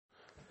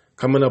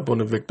Coming up on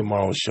the Victor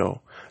Morrow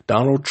Show,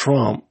 Donald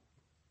Trump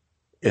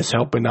is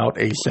helping out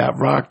ASAP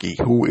Rocky,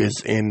 who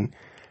is in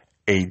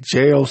a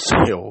jail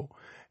cell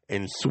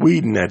in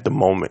Sweden at the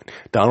moment.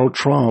 Donald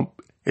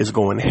Trump is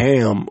going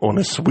ham on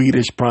the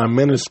Swedish prime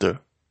minister.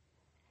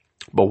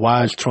 But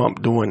why is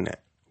Trump doing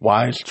that?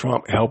 Why is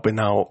Trump helping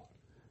out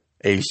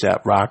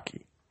ASAP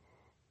Rocky?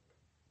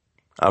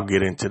 I'll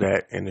get into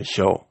that in the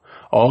show.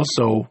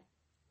 Also,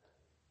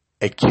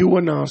 a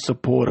QAnon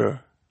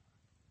supporter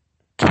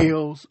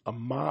kills a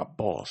mob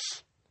boss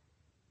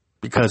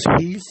because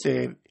he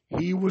said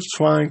he was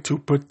trying to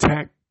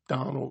protect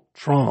Donald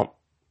Trump.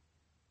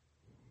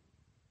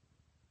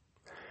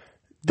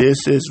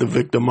 This is the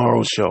Victor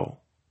Morrow Show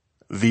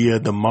via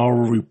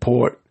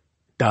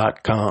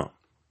themorrowreport.com.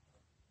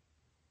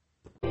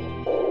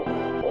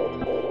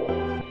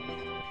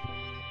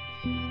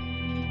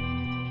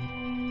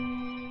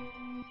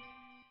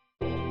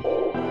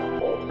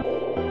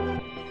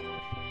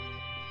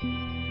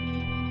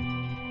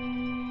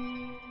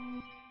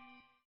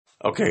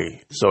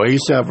 Okay, so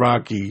ASAP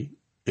Rocky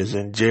is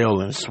in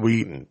jail in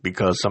Sweden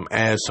because some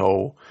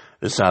asshole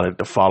decided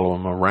to follow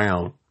him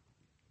around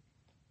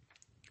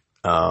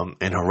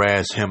and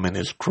harass him and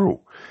his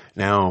crew.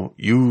 Now,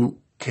 you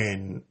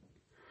can,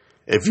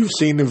 if you've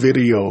seen the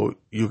video,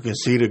 you can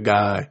see the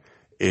guy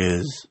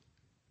is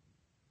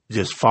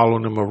just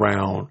following him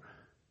around,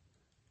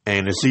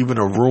 and it's even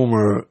a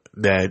rumor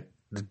that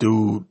the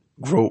dude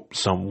groped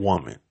some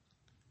woman.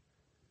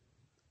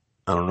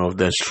 I don't know if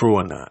that's true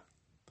or not.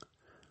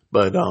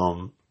 But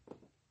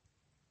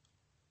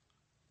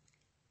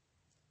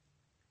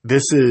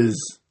this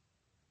is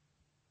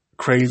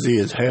crazy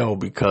as hell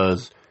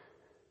because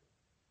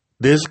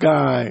this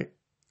guy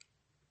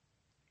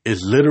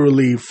is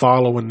literally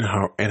following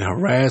her and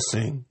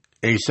harassing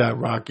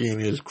ASAP Rocky and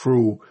his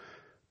crew.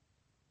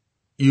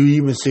 You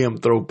even see him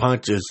throw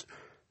punches.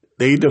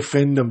 They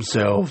defend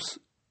themselves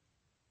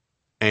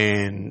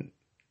and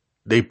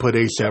they put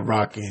ASAP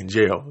Rocky in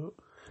jail.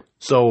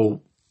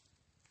 So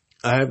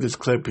I have this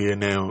clip here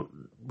now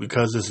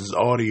because this is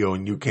audio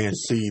and you can't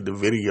see the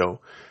video,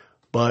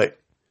 but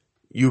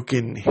you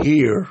can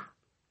hear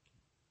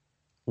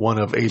one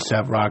of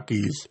ASAP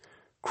Rocky's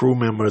crew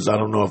members. I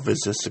don't know if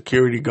it's a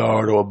security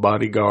guard or a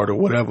bodyguard or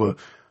whatever,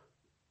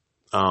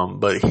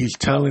 but he's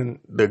telling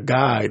the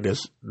guy,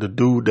 the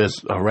dude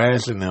that's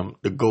harassing them,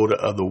 to go the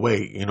other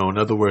way. You know, in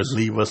other words,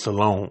 leave us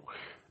alone.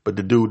 But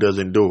the dude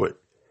doesn't do it.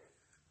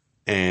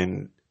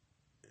 And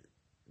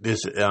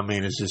this, I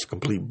mean, it's just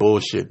complete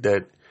bullshit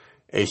that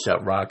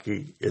ASAP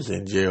Rocky is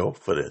in jail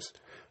for this.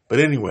 But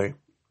anyway,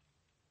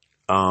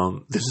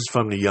 this is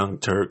from the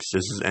Young Turks.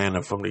 This is Anna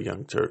from the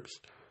Young Turks.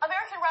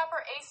 American rapper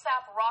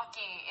ASAP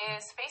Rocky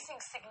is facing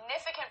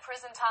significant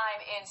prison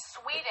time in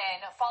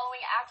Sweden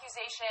following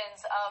accusations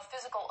of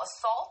physical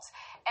assault.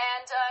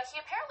 And he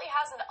apparently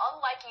has an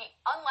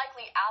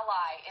unlikely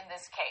ally in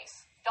this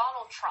case,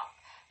 Donald Trump.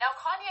 Now,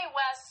 Kanye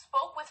West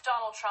spoke with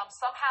Donald Trump,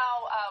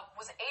 somehow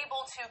was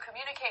able to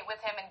communicate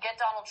with him and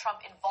get Donald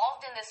Trump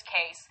involved in this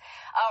case.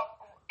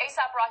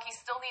 ASAP Rocky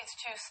still needs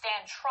to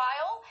stand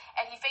trial,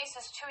 and he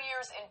faces 2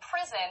 years in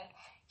prison.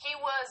 He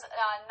was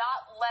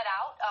not let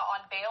out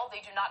on bail. They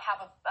do not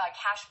have a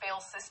cash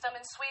bail system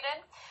in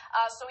Sweden.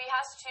 So he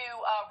has to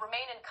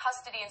remain in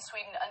custody in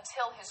Sweden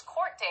until his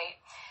court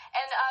date.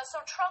 And so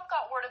Trump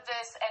got word of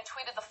this and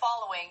tweeted the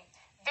following: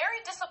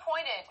 very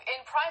disappointed in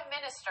Prime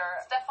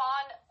Minister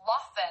Stefan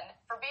Löfven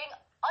for being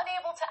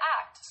unable to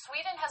act.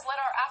 Sweden has let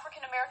our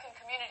African American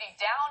community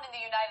down in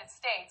the United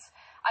States.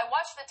 I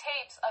watched the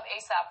tapes of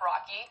ASAP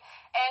Rocky,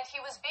 and he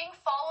was being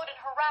followed and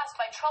harassed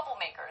by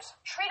troublemakers.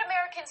 Treat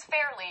Americans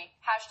fairly,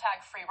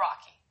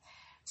 #FreeRocky.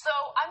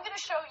 So I'm going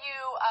to show you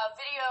a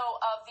video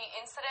of the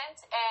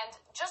incident, and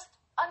just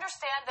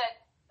understand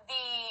that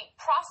the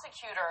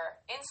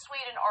prosecutor in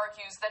Sweden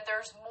argues that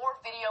there's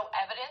more video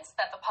evidence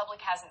that the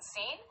public hasn't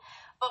seen.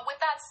 But with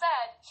that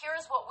said,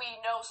 here's what we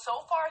know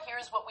so far.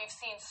 Here's what we've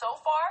seen so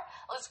far.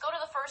 Let's go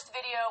to the first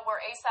video where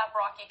ASAP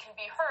Rocky can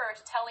be heard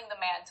telling the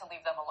man to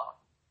leave them alone.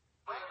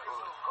 Go down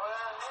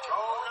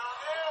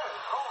there.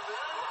 Go,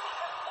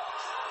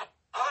 man.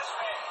 Push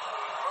me.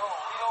 Bro,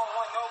 we don't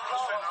want no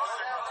problems. Go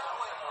down that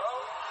way, bro.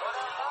 Go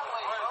down that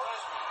way, bro.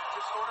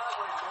 Just go that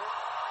way, man.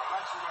 I'm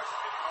not too much.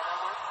 Can you go that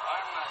way?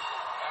 I'm not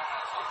sure.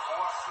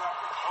 Before I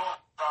slap the jaw,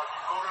 you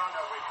go down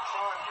that way. You're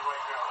trying me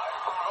right now.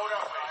 Go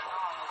that way.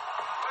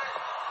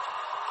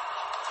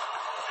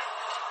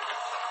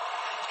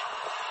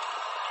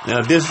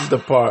 Now, this is the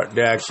part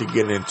they're actually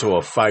getting into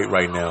a fight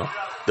right now.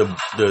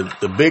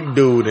 The big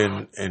dude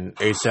in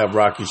ASAP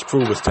Rocky's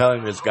crew was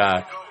telling this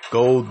guy,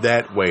 go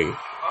that way.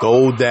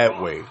 Go that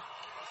way.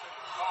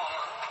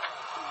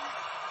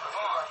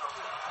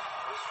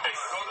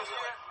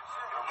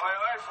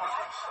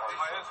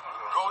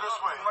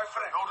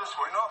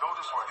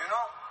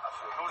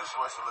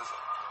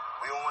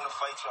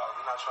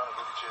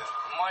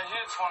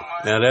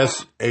 Now,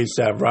 that's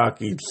ASAP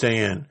Rocky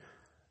saying,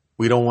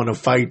 we don't want to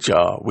fight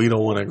y'all. We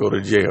don't want to go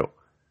to jail.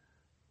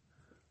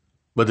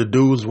 But the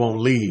dudes won't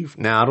leave.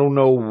 Now, I don't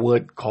know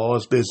what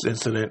caused this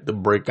incident to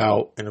break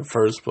out in the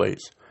first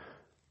place.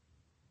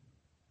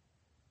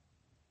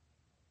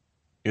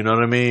 You know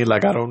what I mean?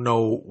 Like, I don't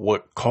know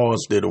what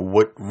caused it or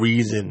what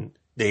reason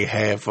they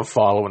had for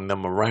following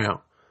them around.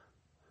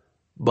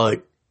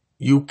 But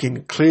you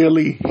can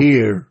clearly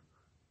hear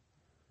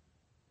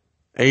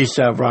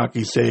A$AP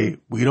Rocky say,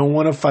 we don't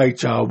want to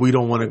fight y'all. We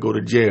don't want to go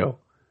to jail.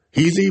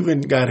 He's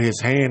even got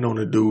his hand on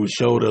the dude's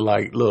shoulder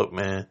like, look,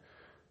 man,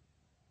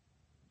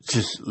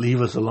 just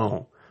leave us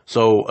alone.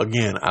 So,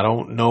 again, I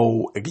don't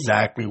know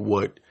exactly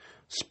what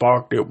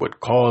sparked it, what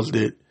caused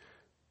it.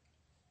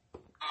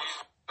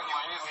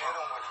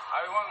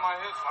 I want my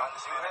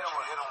headphones.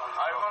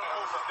 I want to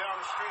go down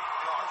the street.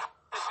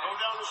 Go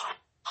down the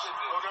street.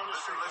 Go down the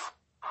street. Let's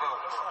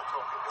not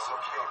talk. It's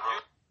okay, bro.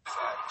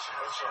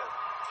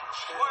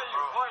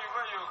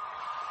 Where you?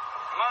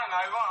 Man,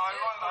 I want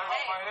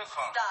my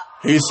headphones.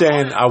 Stop. He's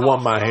saying, I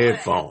want my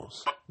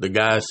headphones. The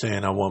guy's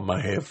saying, I want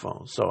my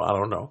headphones. So, I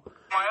don't know.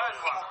 My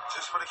headphones.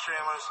 Just for the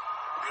cameras,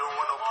 we don't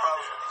want no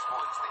problems with these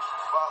boys. They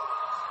keep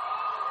following us.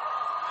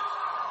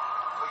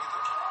 Look at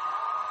them.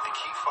 They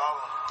keep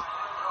following us.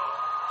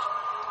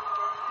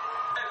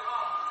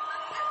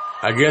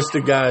 I guess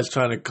the guy's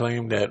trying to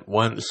claim that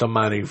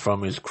somebody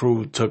from his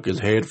crew took his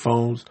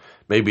headphones.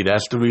 Maybe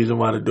that's the reason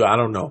why they do. I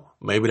don't know.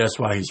 Maybe that's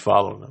why he's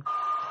following them.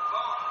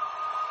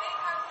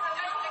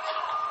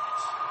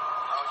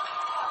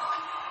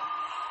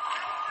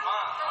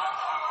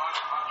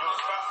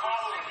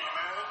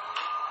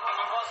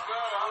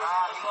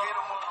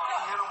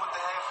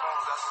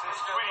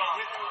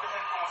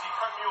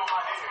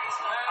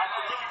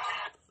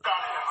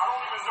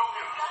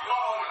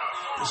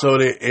 So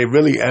it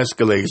really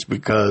escalates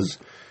because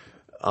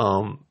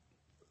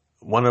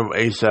one of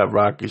A$AP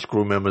Rocky's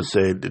crew members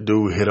said the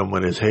dude hit him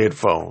with his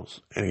headphones.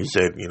 And he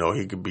said,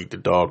 he could beat the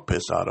dog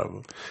piss out of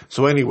him.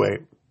 So anyway,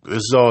 this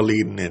is all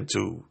leading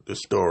into the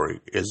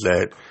story is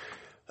that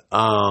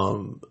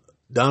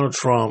Donald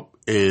Trump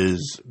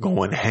is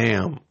going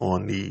ham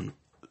on the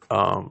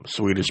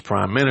Swedish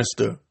Prime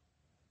Minister.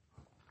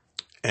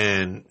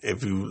 And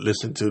if you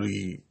listen to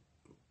the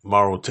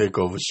Moral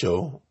Takeover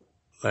show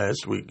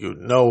last week, you'd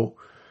know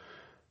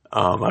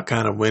I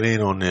kind of went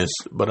in on this,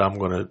 but I'm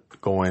going to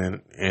go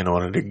in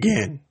on it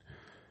again.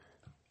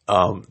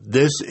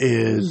 This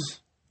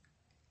is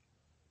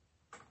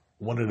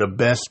one of the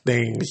best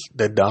things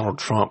that Donald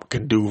Trump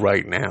can do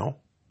right now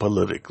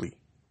politically.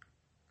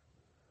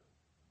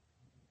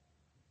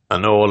 I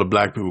know all the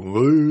black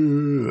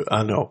people,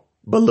 I know,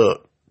 but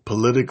look,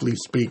 politically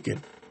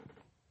speaking,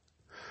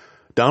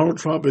 Donald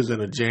Trump is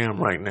in a jam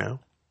right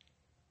now.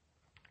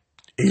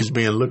 He's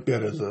being looked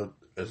at as a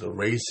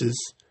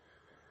racist.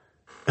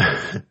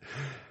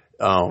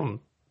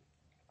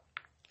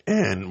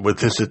 And with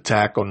this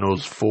attack on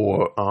those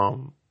four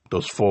women,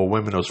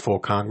 those four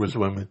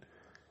congresswomen,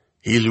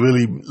 he's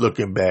really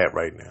looking bad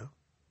right now.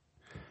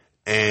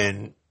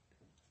 And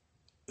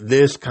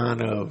this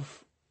kind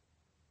of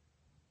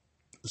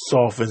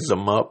softens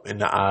him up in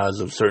the eyes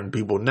of certain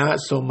people, not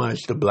so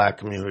much the black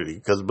community,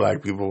 because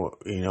black people,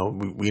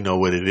 we know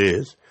what it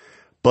is.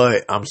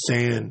 But I'm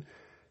saying,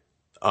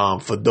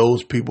 for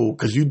those people,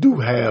 because you do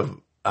have,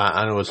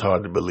 I know it's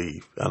hard to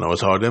believe. I know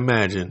it's hard to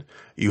imagine.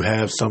 You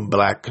have some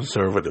black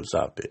conservatives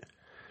out there.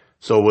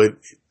 So what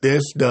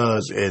this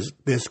does is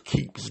this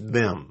keeps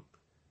them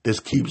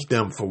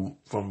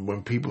from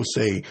when people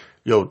say,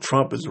 yo,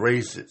 Trump is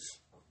racist.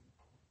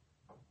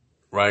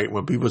 Right?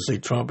 When people say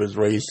Trump is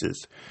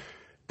racist,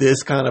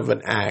 this kind of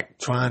an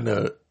act trying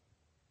to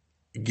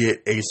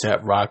get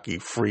A$AP Rocky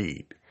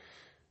freed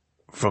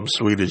from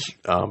Swedish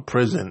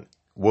prison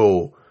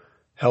will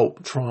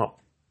help Trump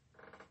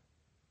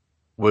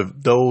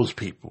with those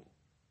people,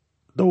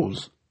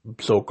 those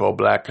so-called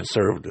black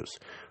conservatives,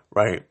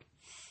 right?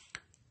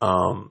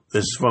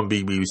 This is from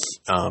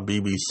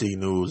BBC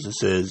News. It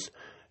says,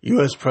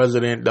 U.S.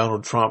 President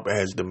Donald Trump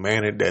has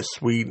demanded that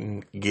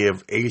Sweden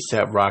give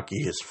A$AP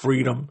Rocky his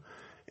freedom.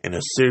 In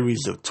a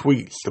series of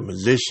tweets, the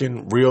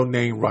musician, real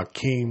name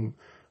Rakim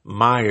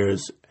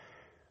Myers,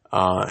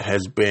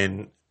 has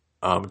been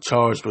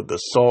charged with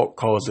assault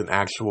causing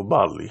actual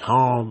bodily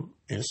harm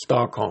in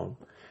Stockholm.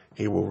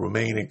 He will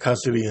remain in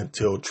custody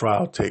until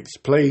trial takes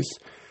place.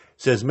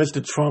 Says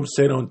Mr. Trump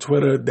said on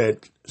Twitter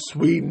that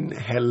Sweden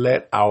had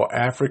let our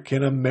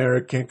African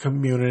American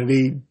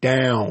community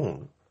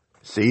down.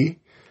 See,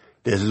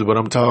 this is what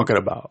I'm talking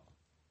about.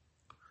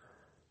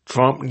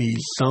 Trump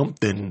needs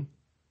something,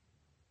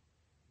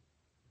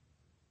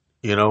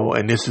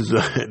 and this is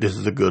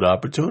a good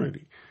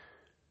opportunity.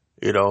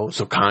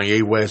 So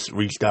Kanye West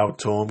reached out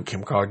to him,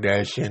 Kim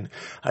Kardashian.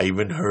 I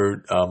even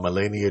heard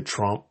Melania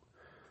Trump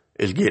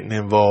is getting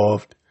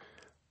involved.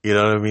 You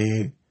know what I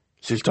mean?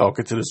 She's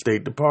talking to the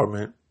State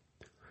Department.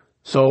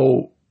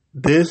 So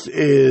this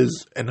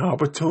is an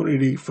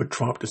opportunity for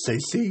Trump to say,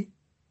 see,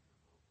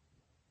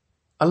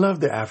 I love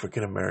the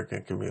African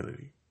American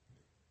community.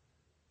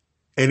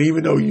 And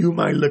even though you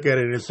might look at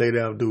it and say,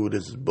 "Damn, dude,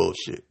 this is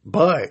bullshit,"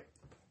 but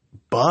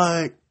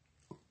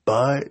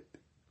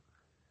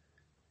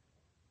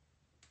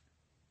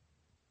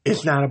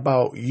it's not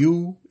about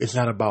you. It's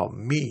not about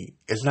me.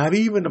 It's not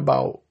even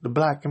about the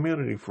black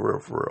community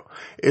for real.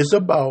 It's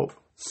about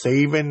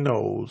saving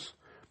those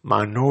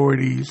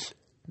minorities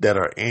that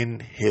are in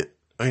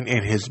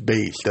his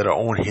base, that are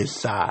on his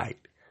side.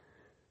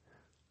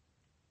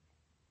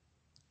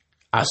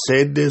 I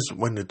said this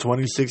when the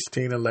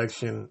 2016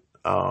 election,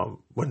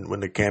 when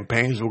the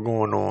campaigns were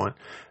going on.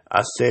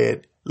 I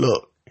said,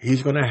 look,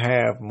 he's going to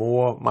have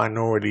more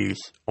minorities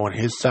on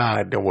his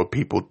side than what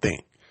people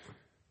think.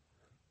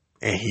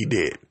 And he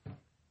did.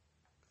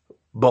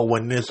 But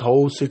when this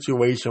whole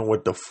situation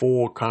with the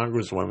 4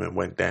 congresswomen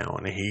went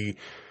down, and he,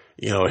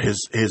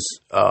 his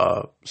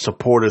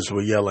supporters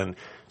were yelling,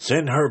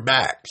 send her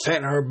back,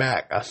 send her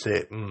back. I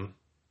said,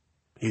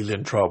 he's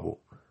in trouble.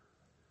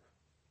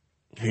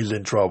 He's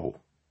in trouble.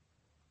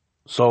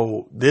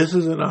 So this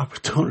is an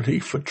opportunity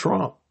for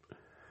Trump.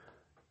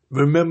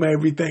 Remember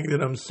everything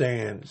that I'm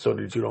saying so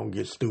that you don't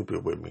get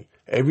stupid with me.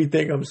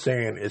 Everything I'm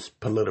saying is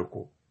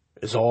political.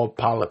 It's all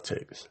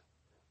politics,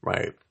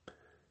 right?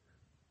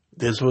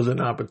 This was an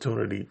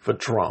opportunity for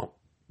Trump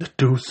to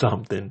do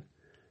something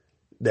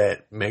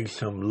that makes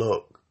him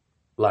look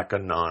like a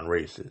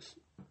non-racist.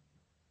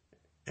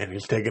 And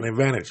he's taking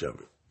advantage of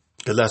it.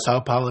 Because that's how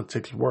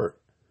politics work.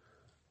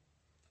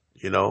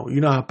 You know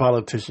how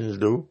politicians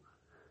do.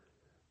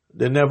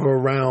 They're never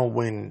around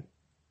when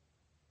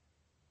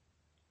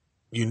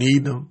you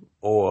need them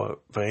or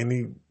for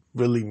any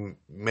really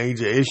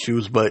major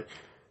issues. But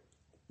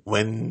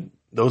when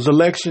those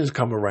elections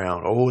come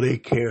around, they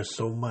care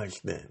so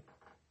much then.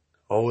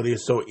 They're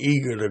so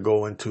eager to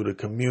go into the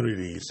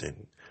communities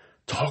and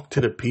talk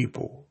to the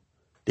people.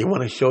 They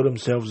want to show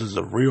themselves as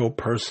a real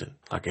person,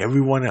 like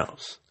everyone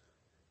else.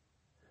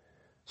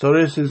 So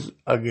this is,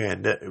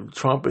 again, that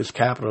Trump is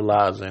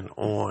capitalizing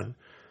on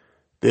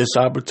this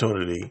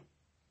opportunity.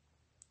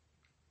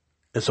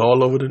 It's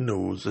all over the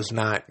news. It's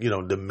not,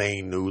 the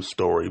main news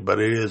story, but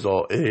it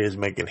is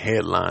making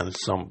headlines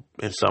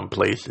in some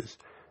places.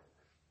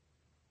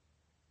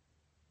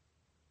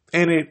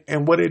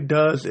 And what it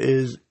does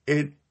is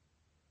it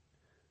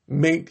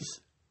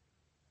makes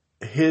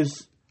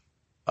his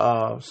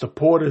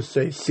supporters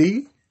say,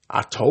 see,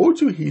 I told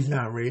you he's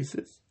not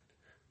racist.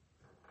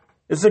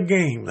 It's a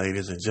game,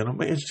 ladies and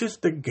gentlemen. It's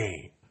just a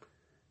game.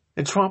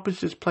 And Trump is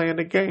just playing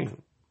the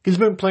game. He's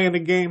been playing the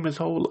game his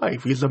whole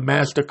life. He's a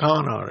master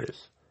con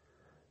artist.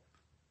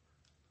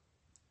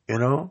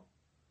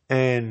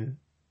 And,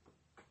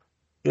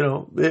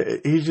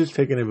 he's just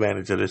taking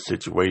advantage of this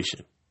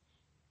situation.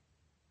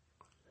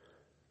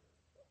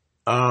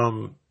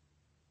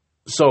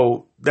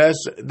 So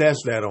that's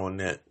that on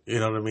that. You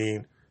know what I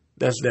mean?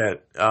 That's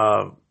that.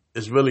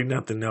 There's really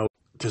nothing else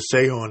to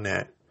say on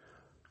that.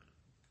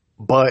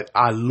 But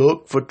I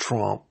look for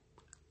Trump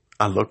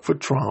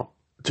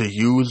to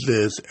use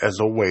this as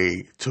a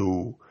way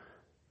to,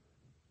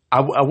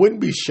 I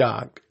wouldn't be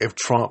shocked if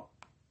Trump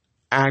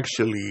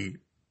actually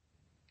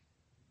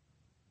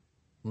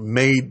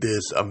made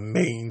this a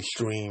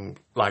mainstream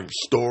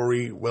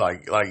story,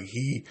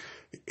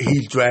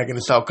 he's dragging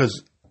this out,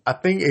 because I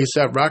think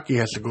A$AP Rocky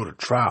has to go to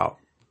trial.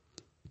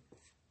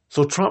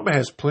 So Trump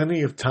has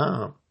plenty of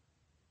time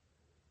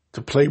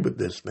to play with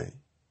this thing.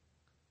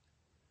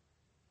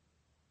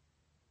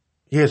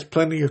 He has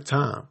plenty of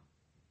time.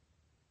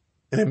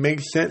 And it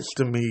makes sense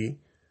to me,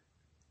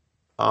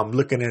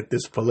 looking at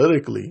this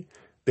politically,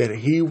 that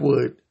he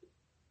would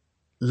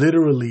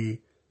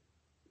literally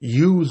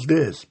use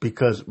this,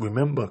 because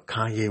remember,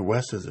 Kanye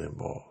West is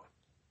involved.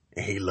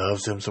 And he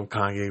loves him some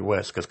Kanye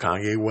West, because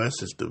Kanye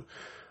West is the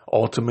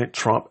ultimate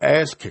Trump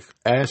ass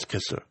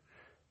kisser.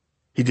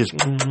 He just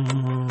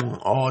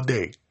all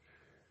day.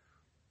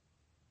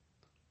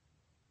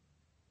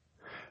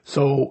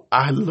 So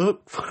I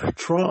look for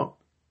Trump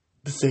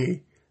to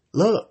say,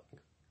 look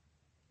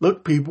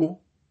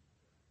people,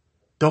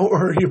 don't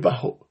worry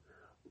about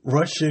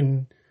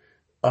Russian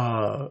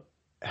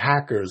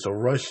hackers or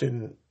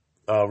Russians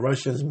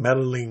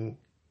meddling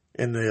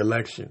in the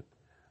election,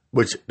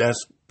 which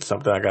that's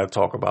something I got to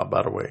talk about,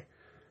 by the way.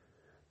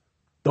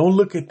 Don't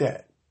look at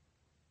that.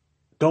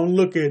 Don't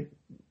look at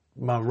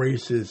my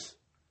racist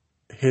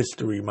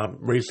history, my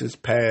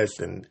racist past,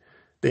 and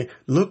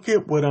look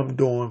at what I'm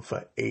doing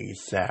for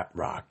A$AP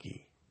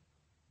Rocky.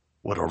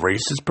 Would a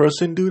racist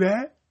person do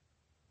that?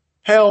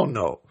 Hell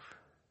no.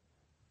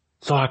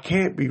 So I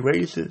can't be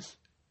racist.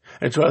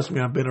 And trust me,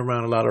 I've been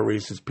around a lot of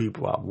racist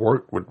people. I've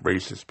worked with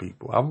racist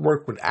people. I've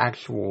worked with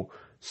actual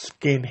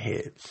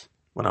skinheads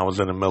when I was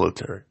in the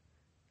military.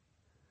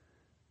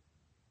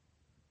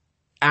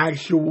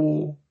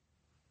 Actual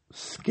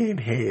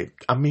skinhead.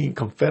 I mean,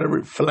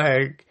 Confederate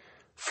flag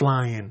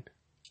flying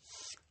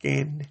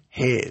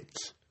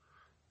skinheads.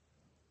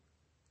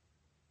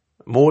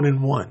 More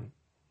than one.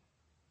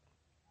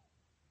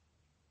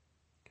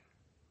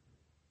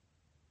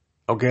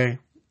 Okay?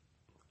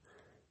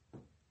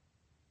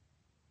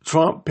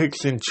 Trump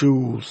picks and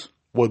chooses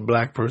what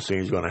black person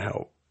he's going to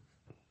help.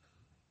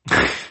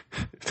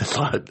 That's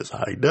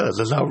how he does.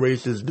 That's how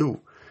racists do.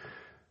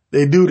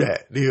 They do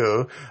that.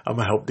 I'm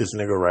going to help this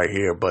nigga right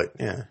here. But,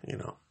 yeah,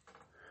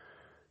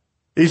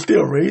 he's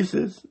still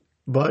racist.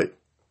 But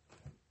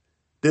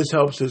this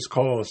helps his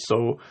cause.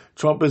 So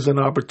Trump is an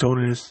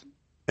opportunist.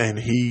 and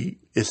he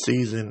is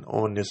seizing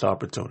on this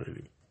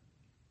opportunity.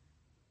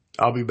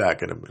 I'll be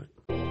back in a minute.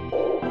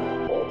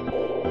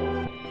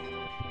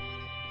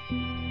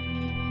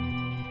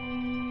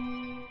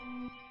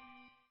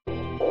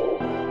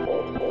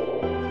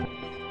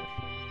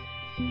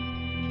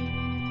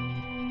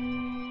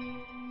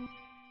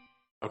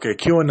 Okay,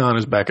 QAnon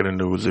is back in the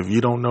news. If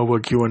you don't know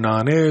what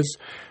QAnon is,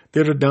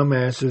 they're the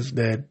dumbasses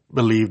that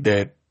believe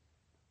that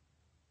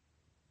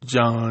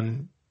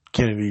John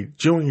Kennedy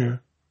Jr.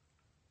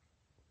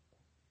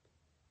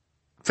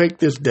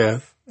 faked his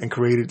death and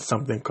created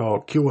something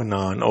called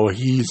QAnon, or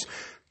he's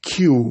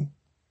Q,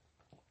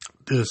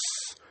 this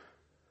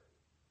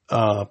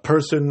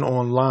person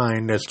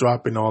online that's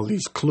dropping all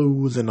these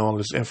clues and all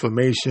this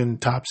information,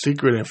 top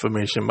secret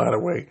information, by the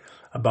way,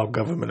 about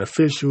government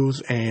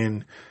officials,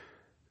 and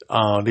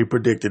they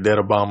predicted that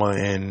Obama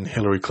and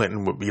Hillary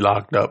Clinton would be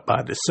locked up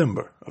by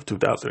December of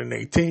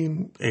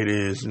 2018. It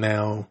is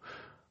now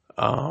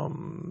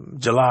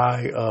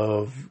July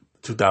of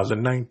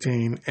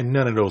 2019, and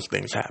none of those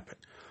things happened.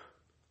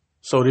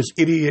 So this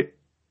idiot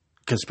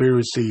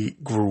conspiracy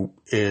group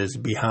is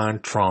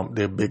behind Trump.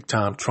 They're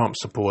big-time Trump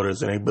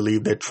supporters, and they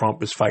believe that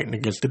Trump is fighting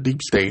against the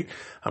deep state.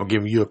 I'm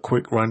giving you a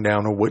quick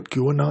rundown of what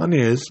QAnon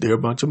is. They're a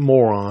bunch of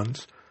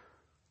morons,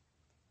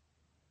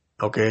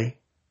 okay,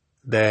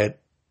 that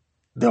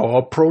they're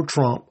all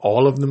pro-Trump.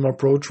 All of them are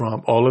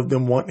pro-Trump. All of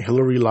them want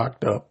Hillary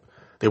locked up.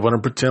 They want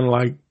to pretend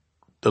like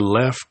the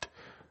left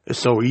is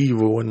so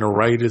evil and the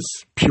right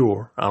is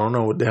pure. I don't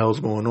know what the hell's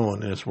going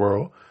on in this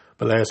world.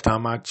 But last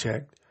time I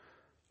checked,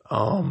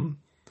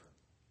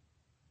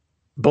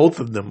 both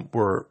of them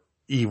were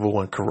evil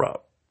and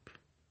corrupt.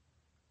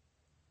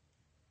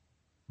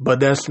 But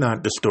that's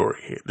not the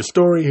story here. The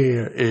story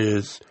here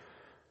is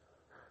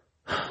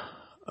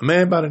a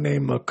man by the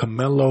name of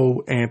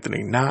Carmelo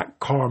Anthony, not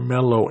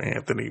Carmelo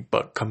Anthony,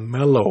 but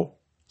Carmelo,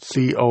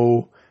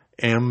 Commello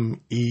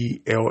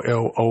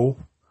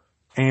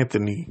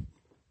Anthony,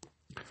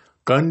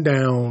 gunned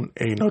down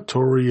a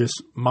notorious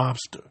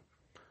mobster.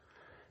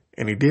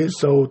 And he did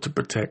so to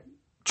protect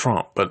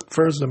Trump. But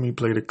first, let me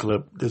play the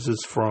clip. This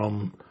is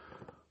from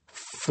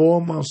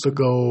 4 months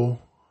ago,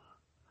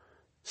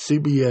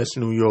 CBS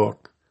New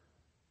York,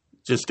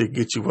 just to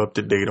get you up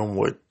to date on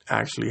what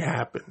actually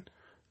happened.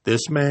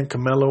 This man,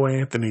 Carmelo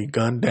Anthony,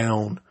 gunned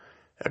down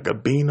a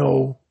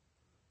Gambino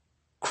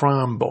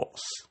crime boss.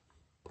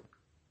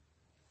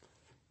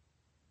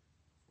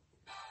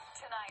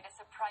 Tonight, a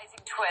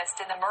surprising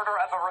twist in the murder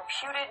of a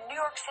reputed New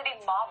York City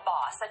mob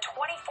boss, a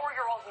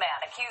 24-year-old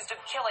man accused of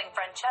killing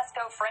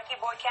Francesco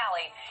Frankie Boy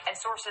Cali, and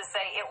sources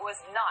say it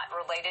was not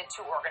related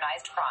to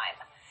organized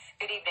crime.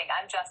 Good evening,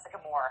 I'm Jessica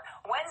Moore.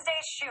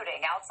 Wednesday's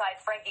shooting outside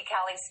Frankie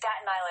Cali's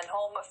Staten Island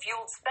home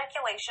fueled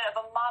speculation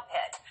of a mob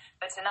hit.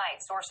 But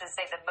tonight, sources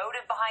say the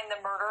motive behind the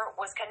murder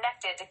was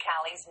connected to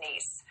Cali's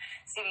niece.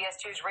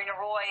 CBS 2's Rena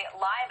Roy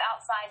live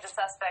outside the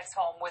suspect's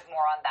home with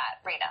more on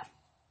that. Rena.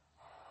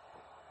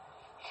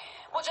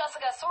 Well,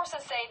 Jessica,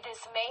 sources say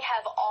this may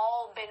have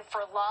all been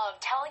for love,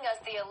 telling us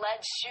the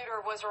alleged shooter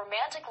was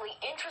romantically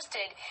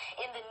interested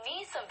in the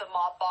niece of the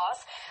mob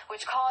boss,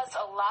 which caused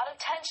a lot of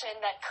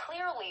tension that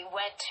clearly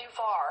went too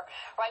far.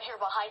 Right here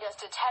behind us,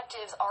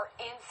 detectives are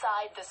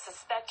inside the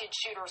suspected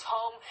shooter's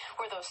home,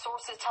 where those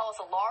sources tell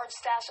us a large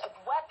stash of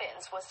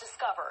weapons was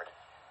discovered.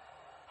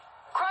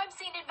 Crime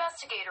scene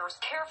investigators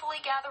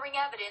carefully gathering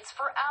evidence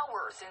for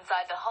hours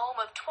inside the home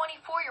of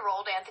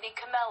 24-year-old Anthony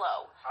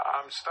Carmelo.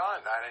 I'm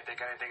stunned. I didn't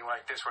think anything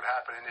like this would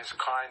happen in this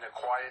kind of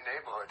quiet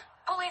neighborhood.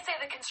 Police say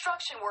the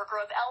construction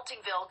worker of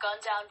Eltingville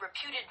gunned down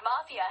reputed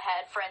mafia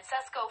head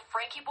Francesco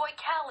Frankie Boy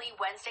Cali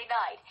Wednesday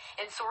night.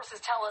 And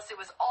sources tell us it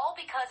was all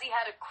because he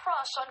had a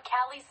crush on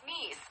Cali's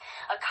niece,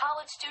 a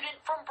college student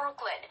from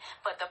Brooklyn,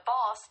 but the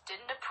boss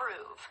didn't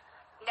approve.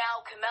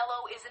 Now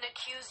Carmelo is an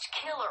accused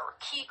killer.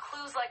 Key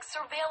clues like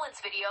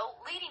surveillance video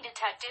leading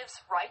detectives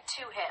right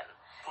to him.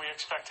 We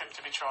expect him to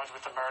be charged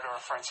with the murder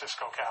of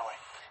Francisco Cali.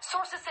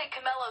 Sources say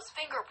Carmelo's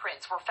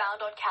fingerprints were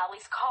found on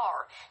Cali's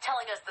car,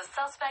 telling us the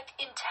suspect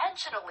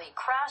intentionally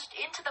crashed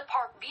into the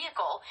parked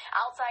vehicle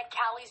outside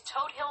Cali's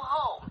Toad Hill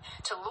home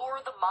to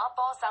lure the mob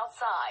boss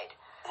outside.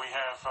 We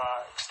have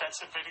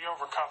extensive video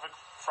recovered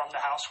from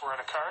the house where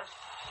it occurred.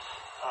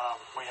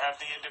 We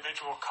have the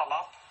individual come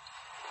up.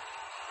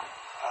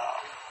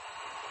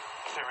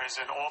 There is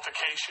an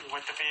altercation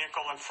with the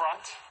vehicle in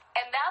front.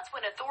 And that's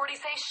when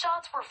authorities say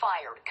shots were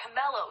fired,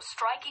 Carmelo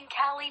striking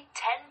Cali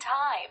 10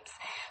 times.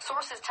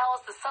 Sources tell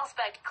us the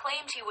suspect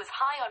claimed he was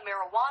high on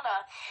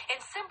marijuana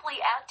and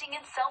simply acting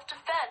in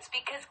self-defense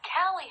because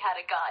Cali had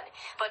a gun.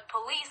 But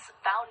police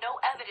found no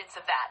evidence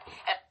of that.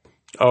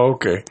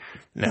 Okay,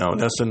 now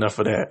that's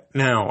enough of that.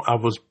 Now, I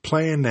was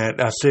playing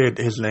that. I said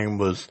his name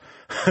was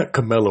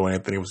Carmelo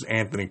Anthony. It was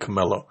Anthony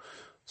Carmelo.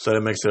 So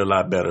that makes it a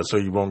lot better, so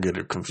you won't get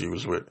it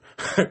confused with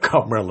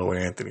Carmelo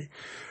Anthony,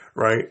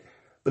 right?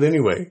 But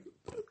anyway,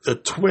 the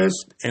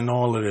twist in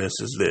all of this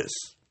is this.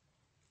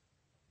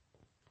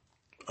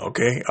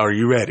 Okay, are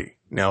you ready?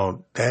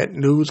 Now, that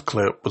news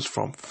clip was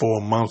from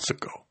 4 months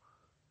ago.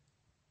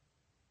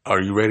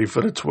 Are you ready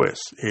for the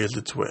twist? Here's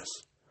the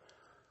twist.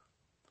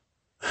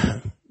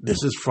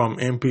 This is from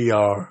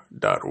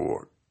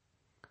NPR.org.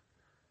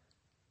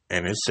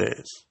 And it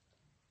says,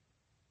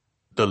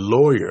 the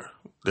lawyer,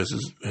 this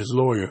is his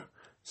lawyer,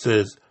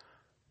 says,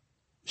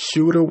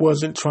 shooter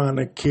wasn't trying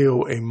to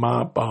kill a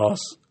mob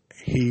boss.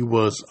 He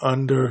was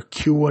under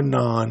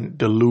QAnon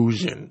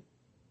delusion.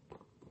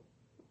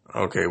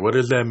 Okay, what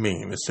does that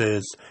mean? It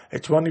says, a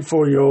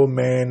 24-year-old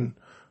man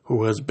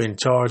who has been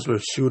charged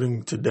with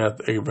shooting to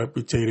death a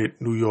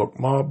reputed New York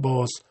mob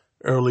boss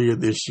earlier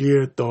this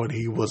year thought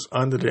he was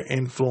under the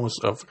influence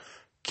of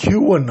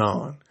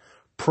QAnon,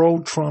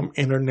 pro-Trump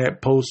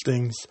internet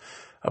postings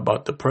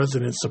about the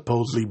president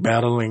supposedly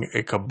battling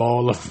a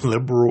cabal of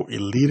liberal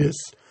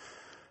elitists.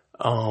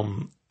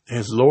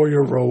 His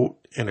lawyer wrote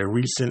in a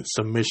recent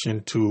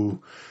submission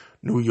to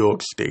New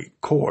York State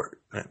Court.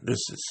 Man,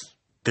 this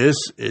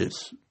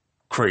is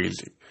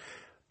crazy.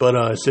 But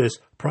it says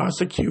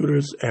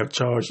prosecutors have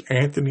charged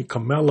Anthony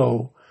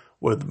Comello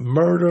with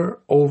murder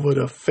over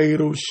the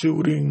fatal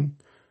shooting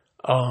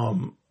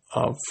of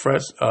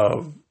what's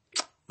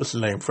his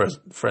name?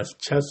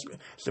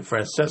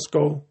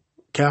 Francesco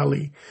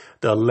Cali,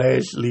 the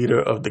alleged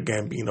leader of the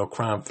Gambino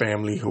crime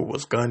family who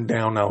was gunned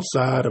down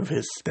outside of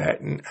his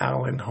Staten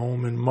Island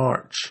home in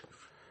March.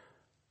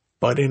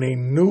 But in a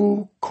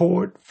new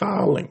court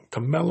filing,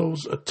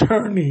 Comello's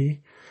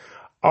attorney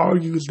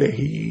argues that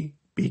he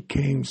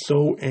became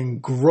so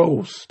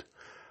engrossed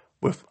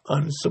with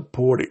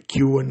unsupported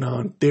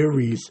QAnon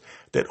theories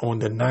that on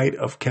the night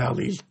of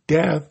Cali's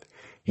death,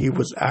 he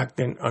was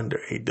acting under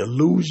a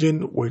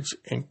delusion which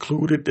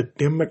included the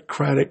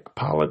Democratic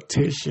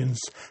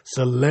politicians,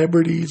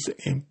 celebrities,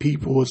 and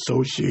people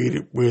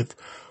associated with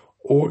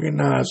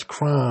organized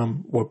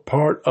crime were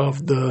part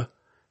of the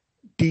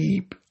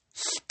deep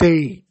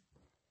state.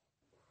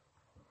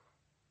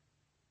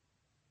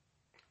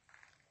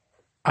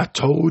 I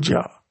told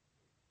y'all.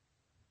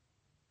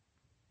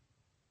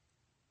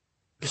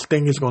 This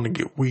thing is going to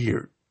get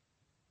weird.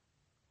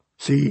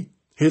 See,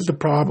 here's the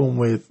problem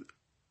with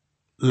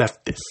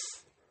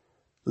leftists,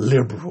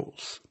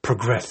 liberals,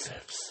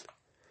 progressives.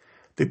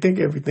 They think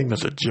everything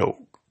is a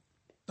joke.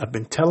 I've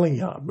been telling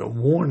y'all, I've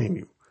been warning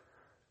you.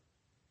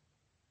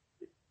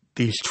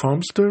 These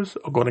Trumpsters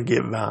are going to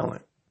get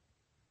violent.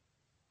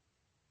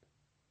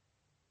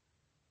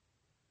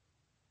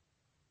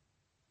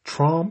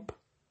 Trump,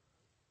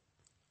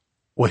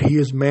 what he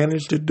has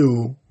managed to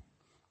do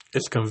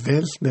is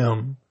convince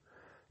them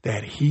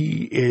that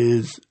he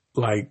is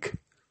like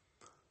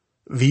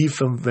V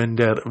for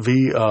Vendetta.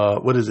 V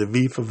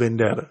for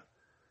Vendetta.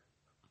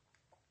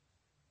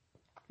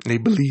 They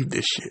believe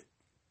this shit.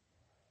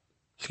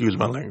 Excuse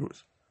my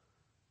language.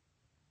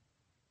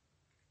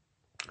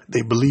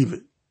 They believe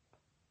it.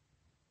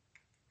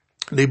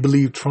 They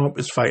believe Trump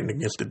is fighting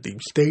against the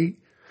deep state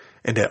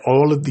and that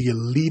all of the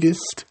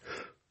elitists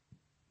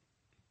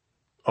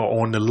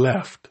are on the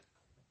left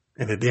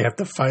and that they have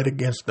to fight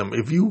against them.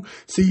 If you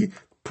see,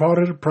 part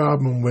of the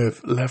problem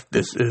with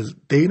leftists is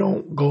they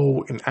don't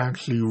go and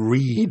actually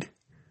read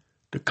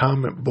the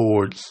comment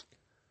boards,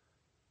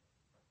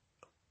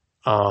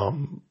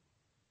 on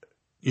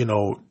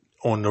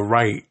the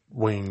right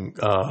wing,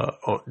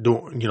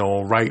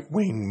 right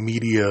wing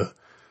media,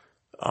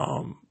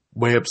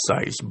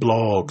 websites,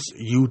 blogs,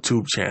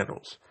 YouTube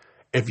channels.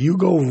 If you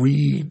go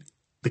read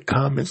the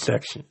comment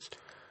sections,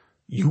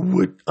 you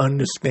would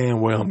understand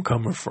where I'm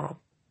coming from.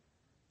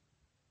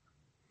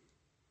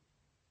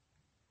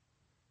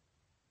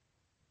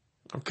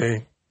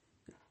 Okay?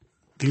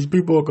 These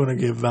people are going to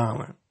get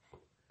violent.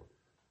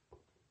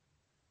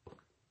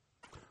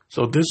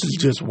 So this is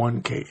just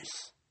one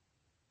case.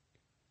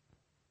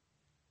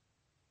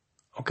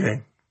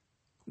 Okay?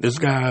 This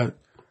guy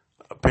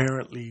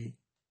apparently,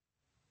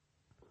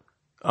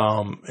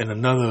 in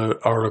another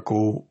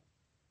article,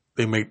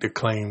 they make the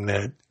claim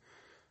that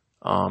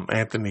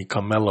Anthony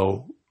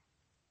Comello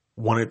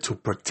wanted to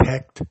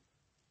protect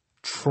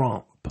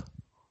Trump.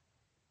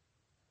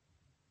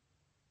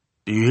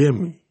 Do you hear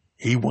me?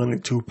 He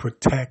wanted to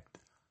protect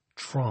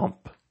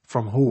Trump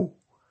from who?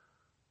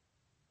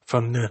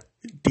 From the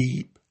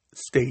deep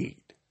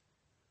state.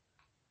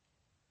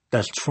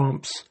 That's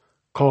Trump's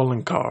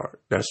calling card.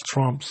 That's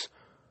Trump's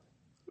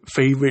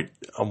favorite,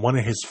 one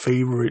of his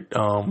favorite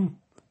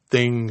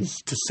things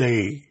to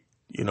say,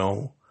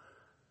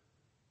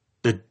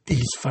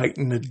 he's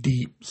fighting the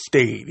deep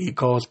state. He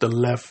calls the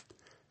left,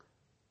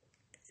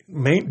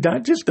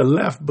 not just the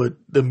left, but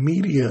the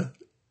media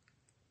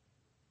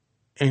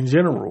in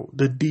general,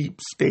 the deep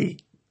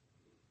state.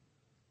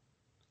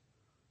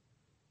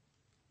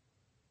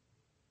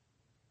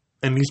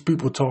 And these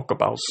people talk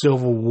about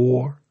civil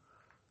war.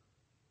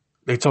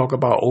 They talk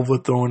about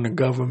overthrowing the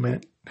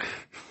government.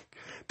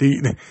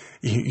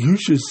 You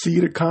should see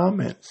the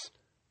comments.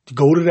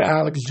 Go to the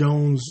Alex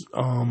Jones,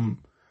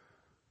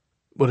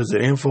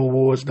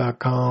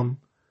 Infowars.com.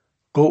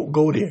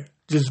 Go there.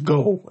 Just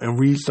go and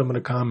read some of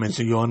the comments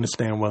and you'll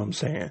understand what I'm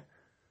saying.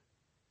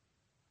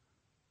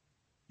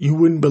 You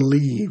wouldn't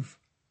believe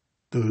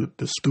the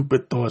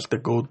stupid thoughts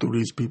that go through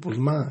these people's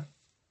mind.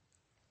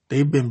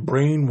 They've been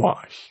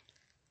brainwashed.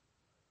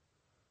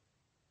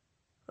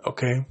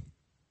 Okay?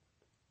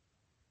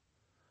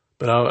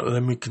 But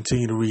let me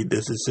continue to read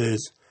this. It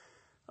says,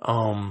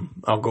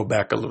 I'll go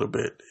back a little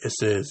bit. It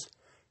says,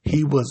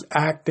 he was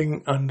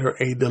acting under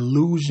a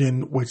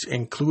delusion which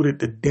included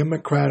the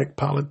Democratic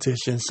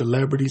politicians,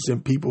 celebrities,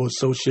 and people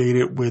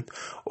associated with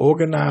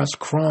organized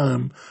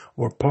crime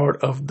were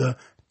part of the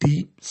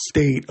deep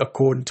state,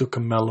 according to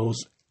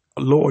Camello's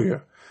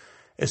lawyer.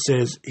 It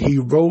says he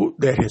wrote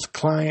that his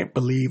client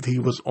believed he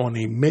was on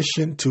a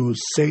mission to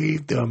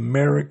save the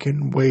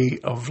American way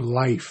of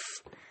life.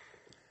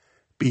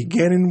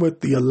 Beginning with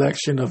the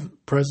election of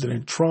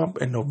President Trump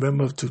in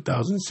November of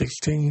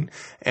 2016,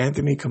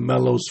 Anthony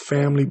Camello's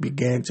family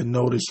began to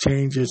notice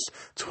changes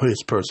to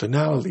his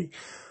personality.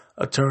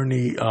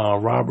 Attorney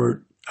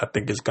Robert, I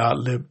think it's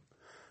Gottlieb,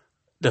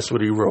 that's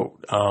what he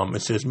wrote.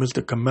 It says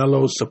Mr.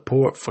 Camello's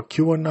support for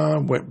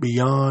QAnon went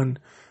beyond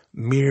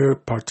mere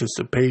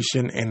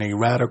participation in a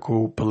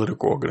radical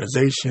political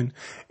organization.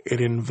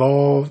 It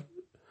evolved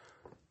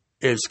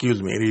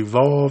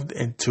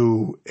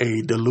into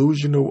a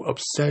delusional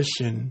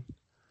obsession.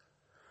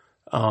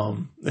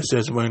 It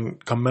says when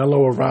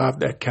Camello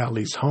arrived at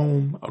Cali's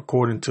home,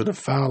 according to the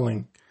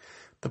filing,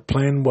 the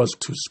plan was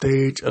to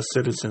stage a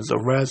citizen's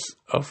arrest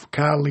of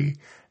Cali,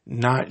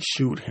 not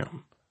shoot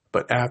him.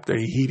 But after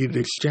a heated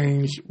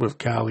exchange with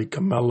Cali,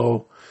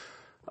 Camello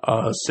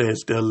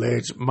says the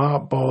alleged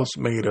mob boss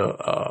made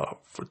a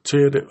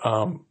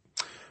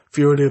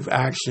furtive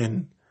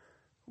action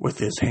with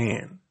his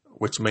hand,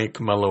 which made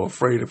Camello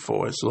afraid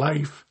for his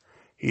life.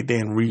 He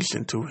then reached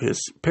into his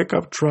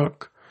pickup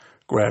truck,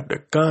 grabbed a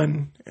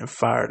gun, and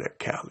fired at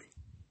Cali,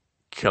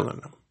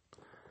 killing him.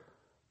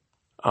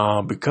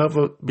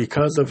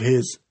 Because of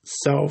his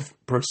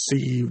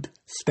self-perceived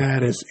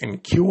status in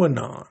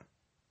QAnon,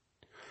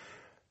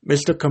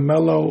 Mr.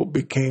 Camello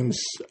became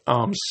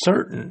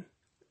certain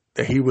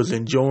that he was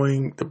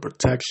enjoying the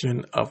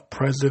protection of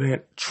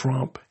President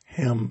Trump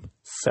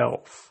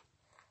himself.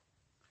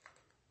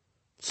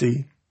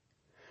 See?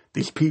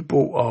 These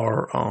people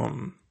are,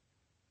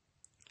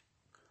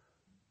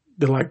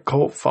 they're like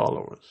cult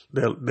followers.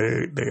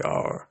 They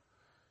are.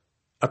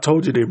 I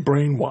told you they're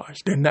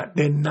brainwashed.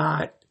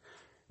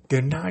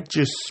 They're not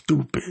just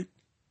stupid.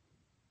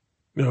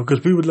 You know,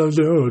 because people love to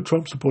say, oh,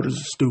 Trump supporters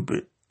are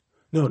stupid.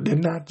 No, they're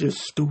not just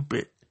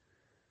stupid.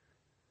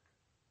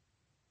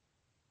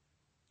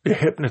 They're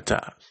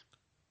hypnotized.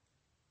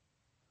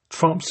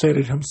 Trump said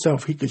it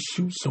himself. He could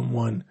shoot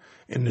someone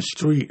in the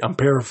street. I'm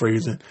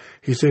paraphrasing.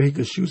 He said he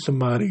could shoot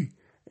somebody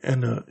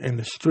in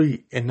the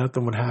street and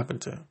nothing would happen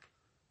to him.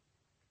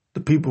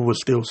 The people would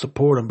still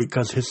support him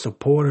because his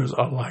supporters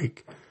are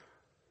like,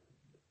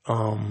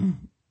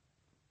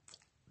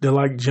 they're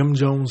like Jim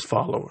Jones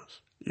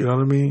followers. You know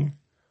what I mean?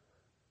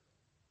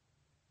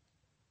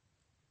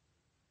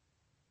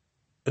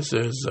 It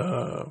says,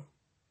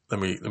 let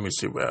me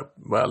see where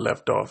I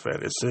left off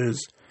at. It says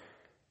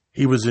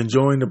he was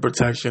enjoying the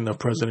protection of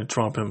President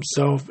Trump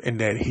himself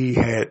and that he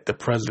had the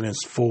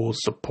president's full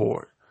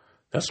support.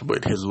 That's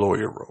what his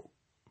lawyer wrote.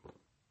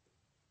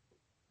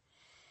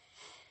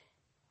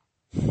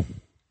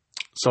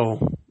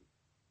 So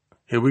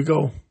here we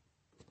go.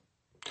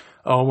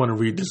 I want to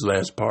read this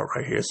last part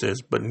right here. It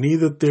says, but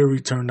neither theory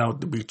turned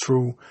out to be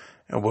true.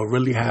 And what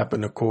really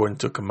happened, according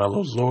to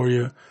Camello's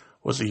lawyer,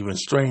 was even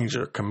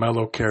stranger.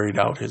 Camello carried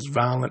out his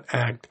violent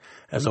act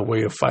as a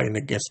way of fighting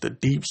against the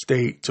deep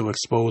state to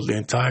expose the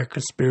entire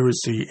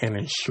conspiracy and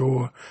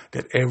ensure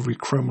that every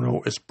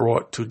criminal is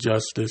brought to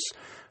justice,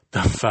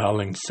 the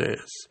filing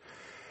says.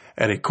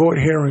 At a court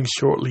hearing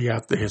shortly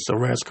after his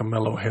arrest,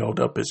 Camello held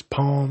up his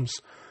palms,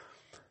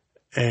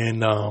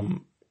 and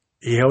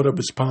he held up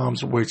his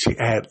palms, which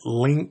had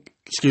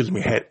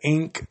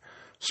ink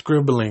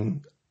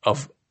scribbling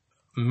of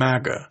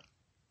MAGA,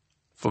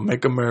 for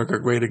Make America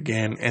Great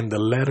Again, and the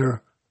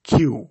letter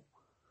Q,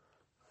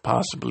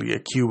 possibly a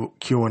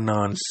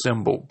QAnon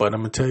symbol. But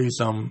I'm going to tell you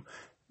something,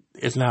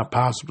 it's not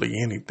possibly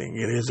anything.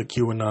 It is a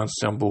QAnon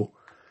symbol,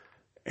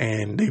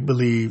 and they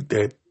believe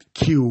that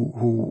Q,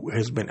 who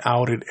has been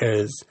outed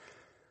as,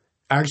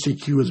 actually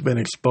Q has been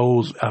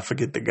exposed, I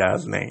forget the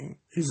guy's name.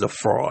 He's a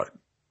fraud.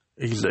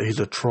 He's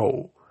a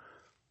troll.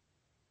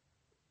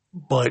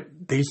 But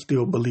they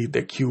still believe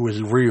that Q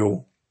is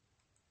real,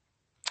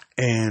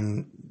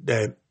 and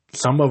that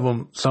some of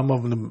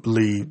them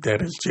believe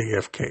that it's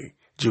JFK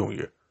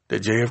Jr.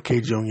 That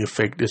JFK Jr.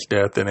 faked his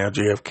death, and now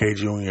JFK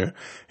Jr.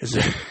 is.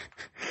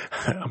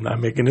 I'm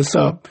not making this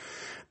up.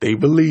 They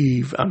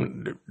believe.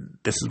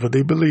 This is what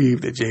they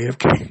believe, that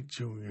JFK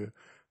Jr.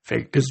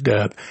 faked his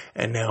death,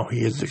 and now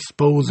he is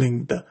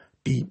exposing the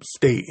deep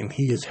state, and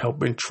he is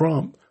helping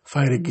Trump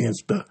fight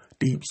against the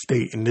deep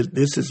state. And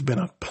this has been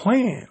a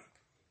plan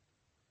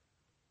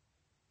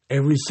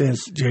ever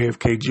since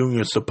JFK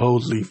Jr.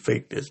 supposedly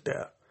faked his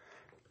death.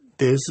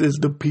 This is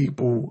the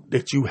people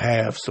that you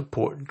have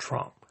supporting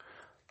Trump.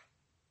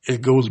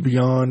 It goes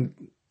beyond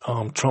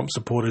Trump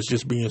supporters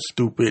just being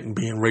stupid and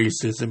being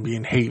racist and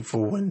being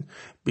hateful and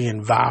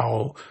being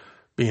vile,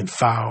 being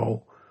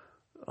foul.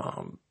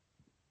 A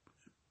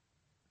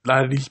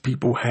lot of these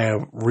people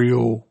have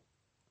real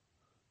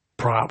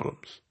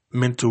problems,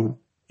 mental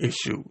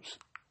issues.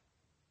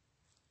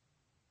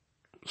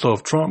 So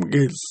if Trump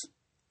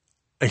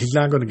he's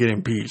not going to get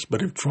impeached,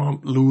 but if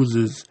Trump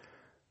loses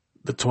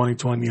the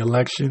 2020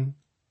 election,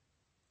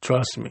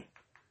 trust me,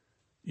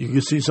 you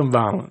can see some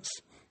violence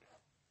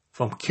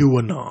from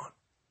QAnon.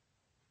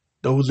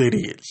 Those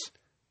idiots.